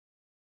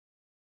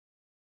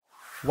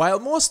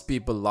While most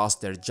people lost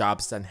their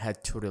jobs and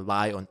had to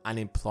rely on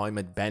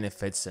unemployment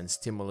benefits and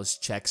stimulus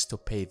checks to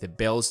pay the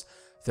bills,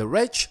 the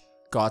rich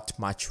got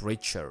much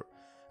richer.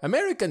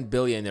 American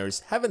billionaires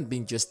haven't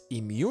been just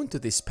immune to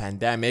this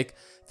pandemic,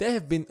 they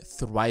have been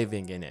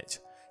thriving in it.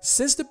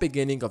 Since the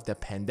beginning of the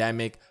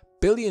pandemic,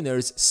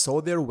 billionaires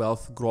saw their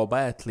wealth grow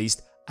by at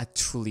least $1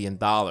 trillion.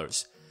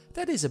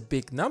 That is a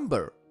big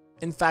number.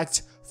 In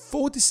fact,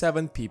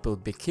 47 people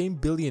became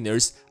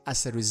billionaires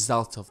as a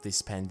result of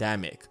this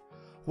pandemic.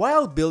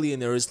 While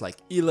billionaires like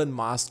Elon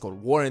Musk or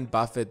Warren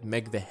Buffett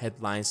make the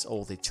headlines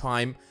all the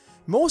time,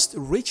 most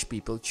rich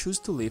people choose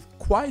to live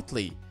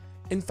quietly.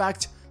 In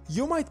fact,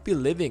 you might be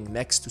living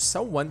next to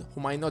someone who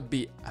might not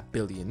be a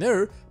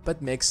billionaire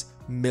but makes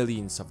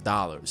millions of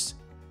dollars.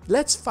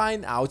 Let's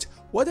find out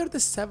what are the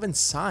 7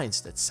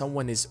 signs that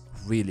someone is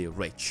really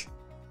rich.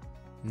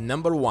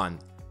 Number 1.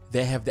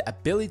 They have the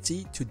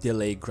ability to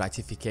delay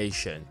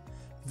gratification.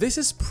 This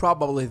is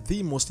probably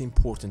the most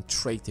important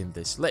trait in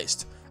this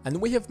list, and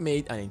we have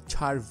made an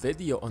entire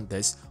video on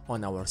this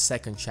on our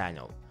second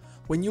channel.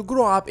 When you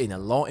grow up in a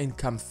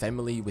low-income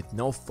family with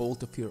no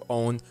fault of your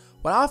own,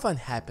 what often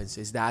happens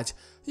is that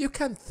you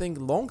can't think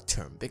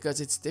long-term because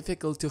it's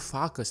difficult to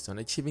focus on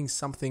achieving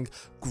something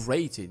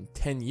great in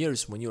 10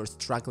 years when you're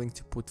struggling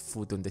to put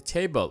food on the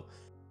table.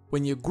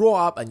 When you grow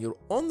up and your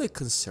only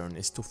concern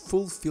is to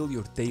fulfill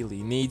your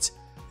daily needs,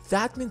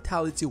 that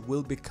mentality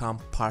will become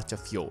part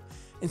of you.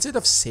 Instead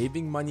of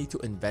saving money to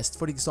invest,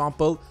 for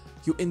example,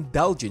 you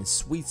indulge in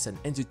sweets and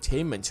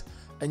entertainment,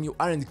 and you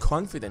aren't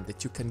confident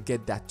that you can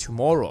get that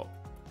tomorrow.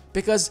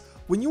 Because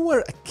when you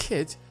were a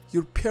kid,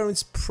 your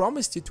parents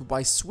promised you to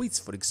buy sweets,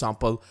 for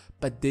example,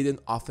 but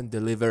didn't often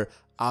deliver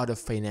out of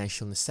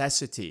financial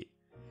necessity.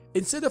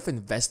 Instead of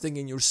investing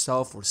in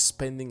yourself or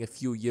spending a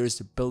few years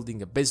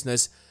building a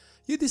business,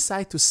 you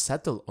decide to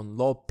settle on a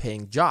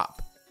low-paying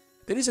job.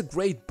 There is a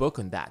great book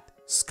on that,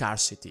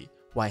 Scarcity,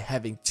 Why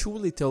Having Too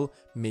Little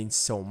Means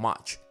So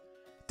Much.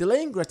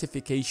 Delaying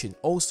gratification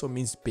also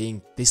means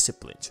being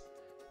disciplined.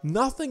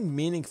 Nothing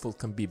meaningful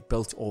can be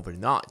built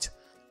overnight.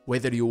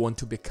 Whether you want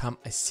to become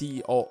a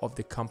CEO of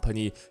the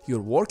company you're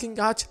working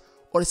at,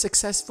 or a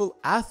successful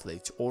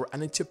athlete or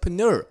an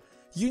entrepreneur,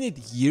 you need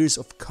years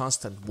of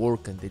constant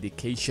work and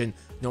dedication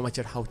no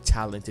matter how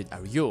talented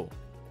are you.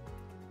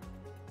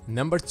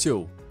 Number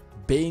 2.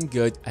 Being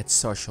good at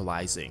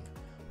socializing.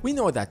 We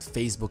know that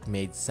Facebook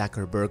made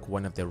Zuckerberg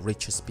one of the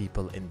richest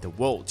people in the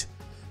world.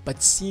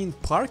 But Sean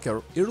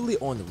Parker early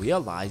on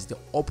realized the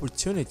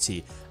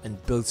opportunity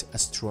and built a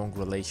strong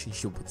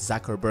relationship with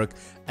Zuckerberg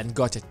and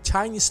got a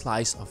tiny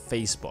slice of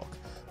Facebook,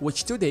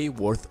 which today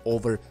worth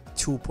over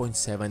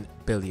 $2.7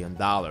 billion.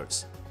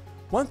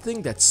 One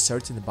thing that's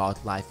certain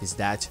about life is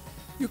that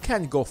you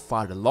can't go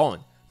far alone,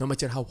 no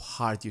matter how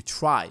hard you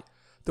try.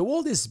 The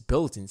world is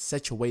built in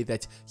such a way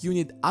that you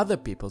need other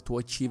people to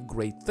achieve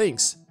great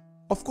things.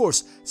 Of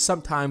course,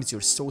 sometimes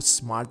you're so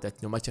smart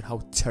that no matter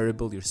how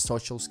terrible your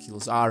social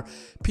skills are,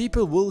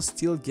 people will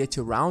still get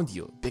around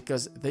you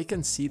because they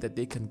can see that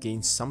they can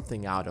gain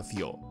something out of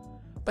you.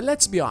 But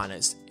let's be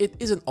honest, it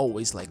isn't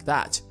always like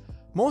that.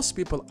 Most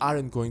people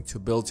aren't going to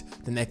build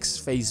the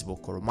next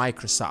Facebook or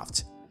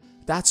Microsoft.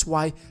 That's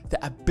why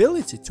the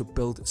ability to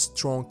build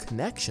strong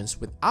connections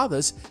with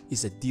others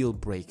is a deal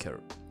breaker.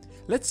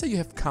 Let's say you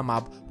have come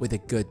up with a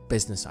good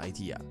business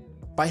idea.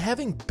 By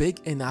having big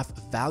enough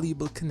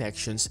valuable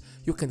connections,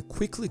 you can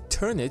quickly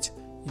turn it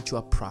into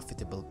a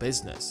profitable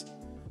business.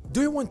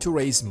 Do you want to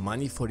raise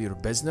money for your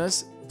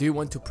business? Do you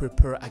want to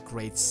prepare a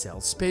great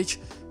sales pitch?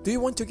 Do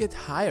you want to get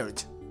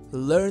hired?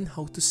 Learn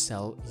how to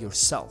sell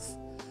yourself.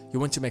 You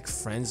want to make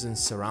friends and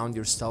surround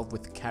yourself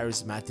with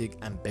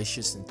charismatic,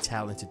 ambitious, and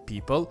talented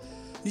people?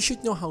 You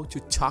should know how to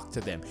talk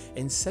to them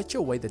in such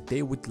a way that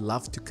they would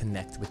love to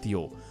connect with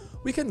you.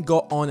 We can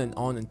go on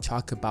and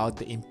talk about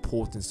the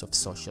importance of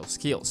social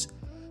skills.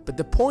 But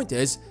the point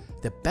is,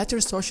 the better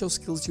social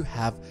skills you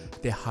have,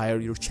 the higher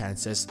your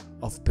chances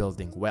of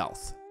building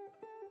wealth.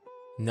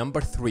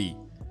 Number 3.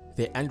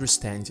 They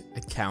understand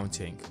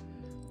accounting.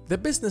 The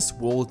business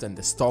world and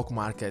the stock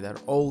market are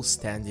all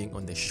standing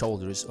on the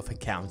shoulders of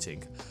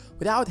accounting.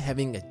 Without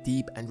having a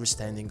deep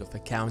understanding of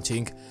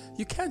accounting,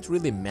 you can't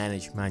really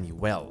manage money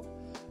well.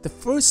 The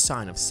first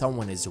sign of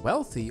someone is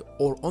wealthy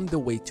or on the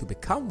way to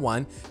become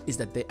one is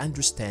that they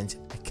understand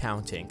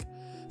accounting.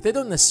 They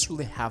don't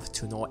necessarily have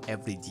to know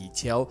every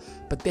detail,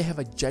 but they have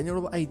a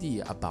general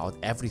idea about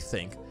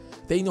everything.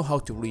 They know how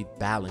to read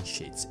balance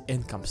sheets,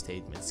 income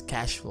statements,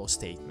 cash flow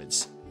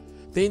statements.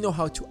 They know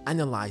how to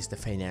analyze the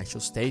financial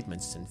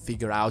statements and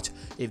figure out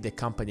if the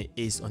company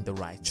is on the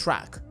right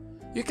track.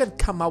 You can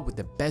come up with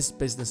the best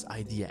business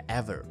idea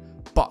ever,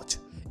 but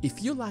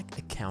if you lack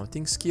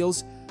accounting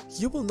skills,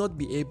 you will not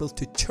be able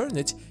to turn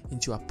it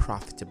into a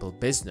profitable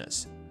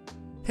business.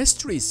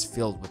 History is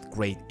filled with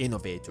great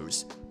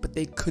innovators, but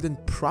they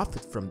couldn't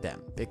profit from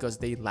them because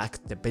they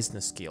lacked the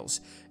business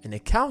skills, and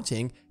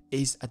accounting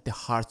is at the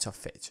heart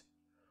of it.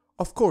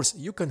 Of course,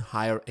 you can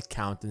hire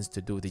accountants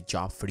to do the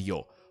job for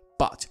you,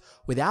 but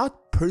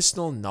without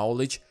personal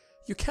knowledge,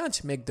 you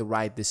can't make the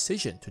right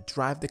decision to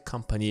drive the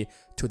company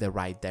to the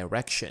right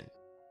direction.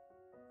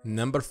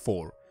 Number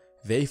 4.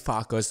 They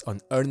focus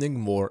on earning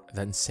more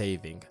than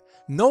saving.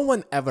 No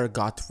one ever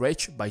got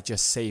rich by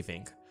just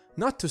saving.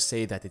 Not to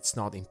say that it's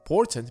not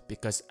important,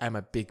 because I'm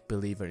a big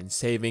believer in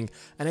saving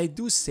and I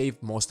do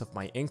save most of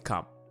my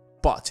income.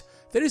 But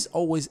there is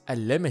always a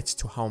limit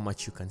to how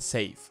much you can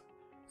save.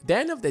 At the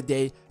end of the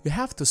day, you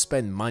have to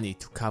spend money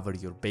to cover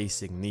your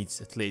basic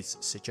needs at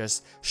least, such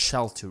as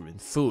shelter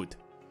and food.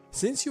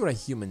 Since you're a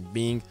human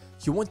being,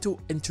 you want to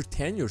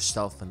entertain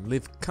yourself and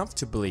live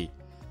comfortably.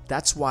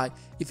 That's why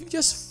if you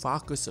just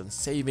focus on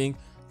saving,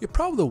 you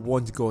probably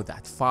won't go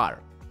that far.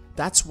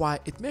 That's why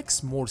it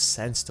makes more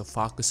sense to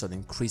focus on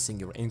increasing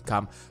your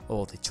income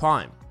all the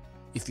time.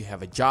 If you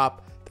have a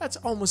job, that's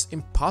almost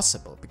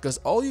impossible because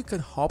all you can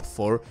hope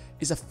for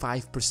is a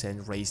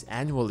 5% raise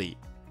annually.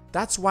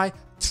 That's why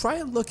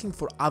try looking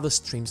for other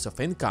streams of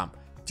income.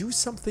 Do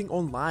something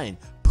online,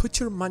 put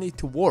your money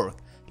to work,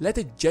 let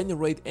it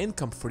generate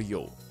income for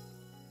you.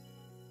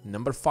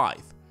 Number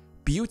 5.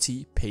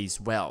 Beauty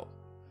pays well.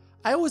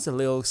 I was a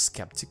little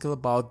skeptical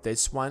about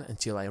this one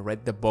until I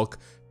read the book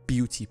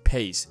Beauty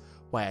Pays: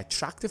 Why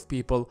Attractive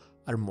People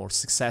Are More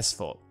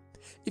Successful.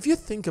 If you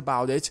think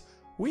about it,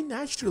 we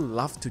naturally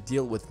love to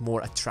deal with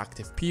more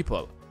attractive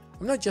people.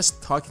 I'm not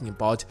just talking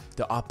about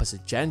the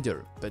opposite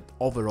gender, but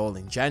overall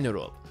in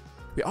general.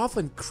 We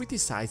often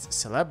criticize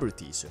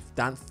celebrities who've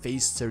done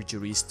face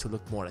surgeries to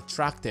look more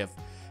attractive,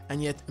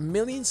 and yet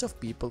millions of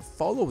people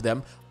follow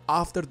them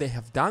after they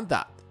have done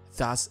that,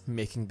 thus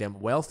making them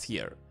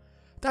wealthier.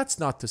 That's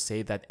not to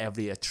say that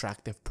every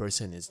attractive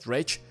person is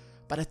rich,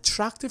 but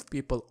attractive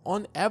people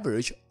on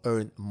average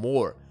earn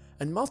more,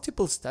 and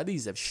multiple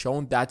studies have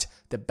shown that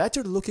the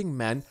better looking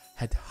men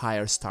had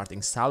higher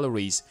starting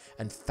salaries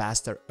and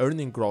faster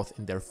earning growth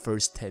in their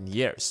first 10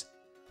 years.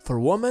 For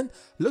women,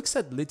 looks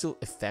had little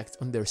effect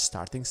on their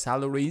starting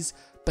salaries,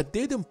 but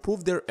did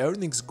improve their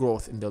earnings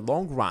growth in the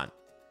long run.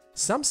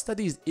 Some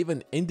studies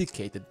even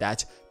indicated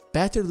that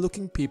better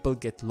looking people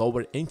get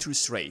lower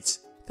interest rates.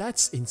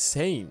 That's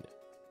insane.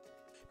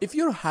 If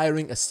you're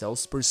hiring a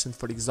salesperson,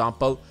 for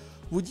example,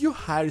 would you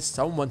hire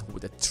someone who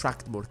would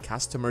attract more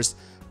customers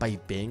by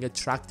being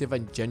attractive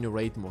and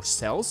generate more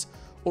sales,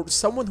 or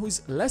someone who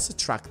is less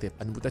attractive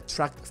and would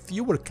attract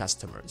fewer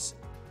customers?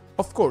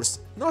 Of course,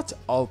 not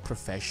all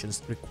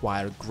professions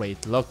require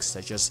great looks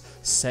such as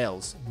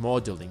sales,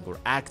 modeling, or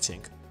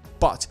acting.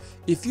 But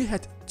if you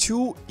had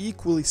two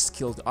equally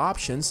skilled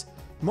options,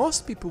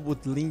 most people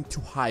would lean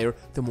to hire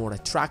the more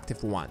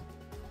attractive one.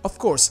 Of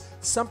course,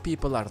 some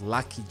people are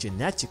lucky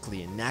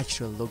genetically and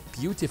naturally look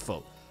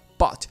beautiful,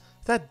 but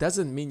that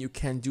doesn't mean you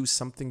can't do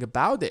something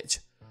about it.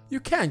 You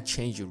can't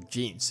change your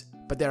genes,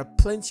 but there are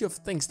plenty of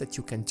things that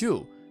you can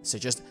do,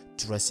 such as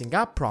dressing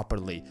up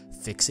properly,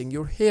 fixing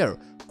your hair,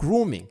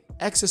 grooming,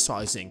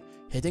 exercising,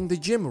 hitting the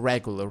gym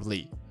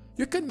regularly.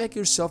 You can make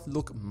yourself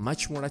look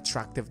much more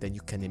attractive than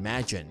you can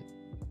imagine.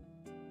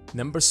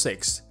 Number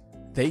 6.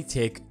 They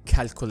take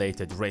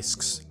calculated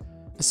risks.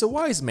 As a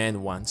wise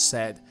man once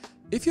said,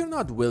 if you're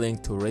not willing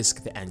to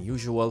risk the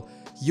unusual,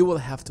 you will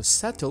have to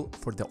settle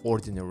for the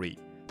ordinary.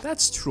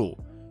 That's true.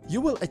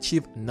 You will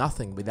achieve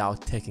nothing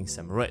without taking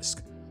some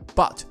risk.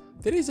 But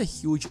there is a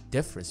huge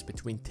difference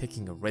between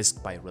taking a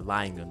risk by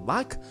relying on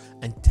luck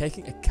and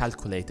taking a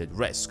calculated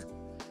risk.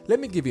 Let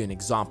me give you an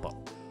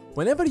example.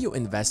 Whenever you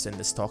invest in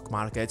the stock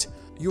market,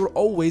 you're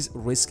always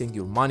risking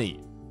your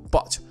money.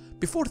 But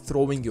before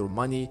throwing your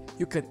money,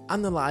 you can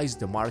analyze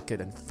the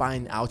market and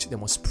find out the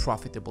most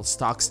profitable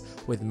stocks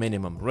with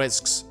minimum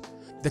risks.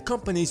 The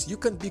companies you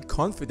can be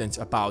confident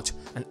about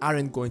and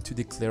aren't going to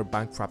declare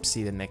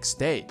bankruptcy the next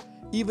day.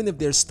 Even if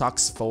their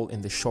stocks fall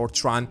in the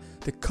short run,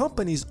 the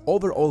company's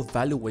overall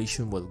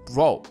valuation will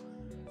grow.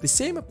 The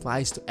same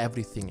applies to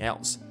everything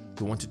else.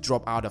 You want to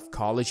drop out of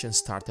college and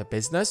start a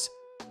business?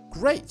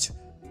 Great!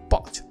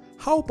 But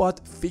how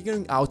about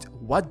figuring out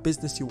what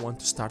business you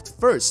want to start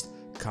first,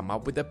 come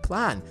up with a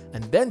plan,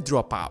 and then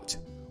drop out?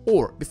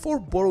 Or before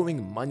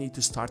borrowing money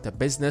to start a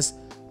business,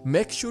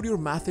 make sure your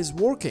math is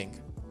working.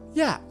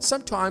 Yeah,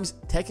 sometimes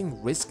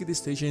taking risky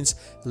decisions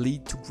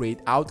lead to great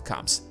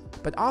outcomes,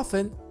 but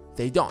often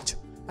they don't,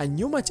 and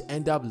you might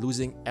end up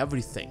losing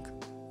everything.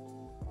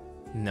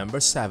 Number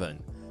 7.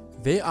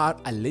 They are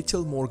a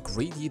little more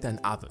greedy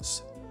than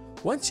others.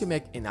 Once you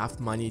make enough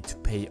money to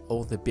pay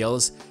all the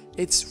bills,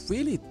 it's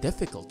really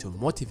difficult to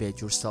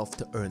motivate yourself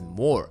to earn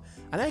more,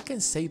 and I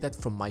can say that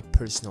from my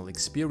personal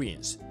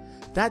experience.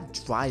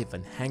 That drive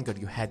and hunger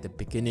you had at the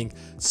beginning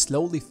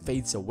slowly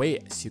fades away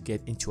as you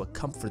get into a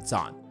comfort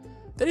zone.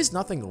 There is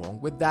nothing wrong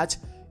with that.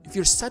 If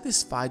you're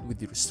satisfied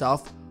with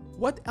yourself,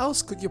 what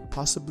else could you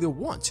possibly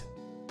want?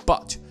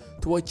 But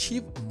to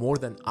achieve more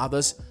than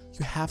others,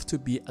 you have to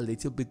be a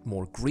little bit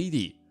more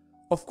greedy.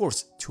 Of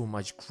course, too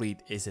much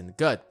greed isn't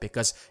good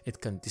because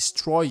it can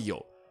destroy you.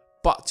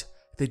 But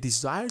the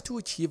desire to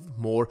achieve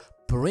more,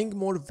 bring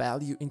more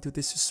value into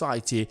the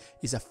society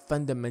is a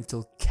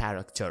fundamental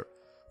character.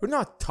 We're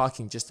not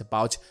talking just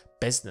about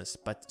business,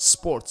 but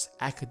sports,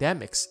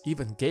 academics,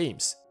 even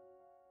games.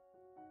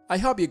 I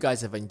hope you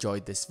guys have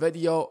enjoyed this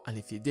video, and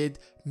if you did,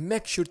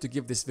 make sure to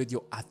give this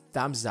video a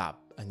thumbs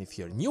up And if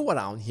you're new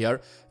around here,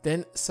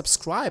 then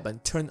subscribe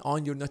and turn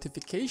on your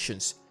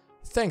notifications.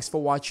 Thanks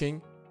for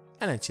watching,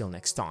 and until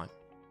next time.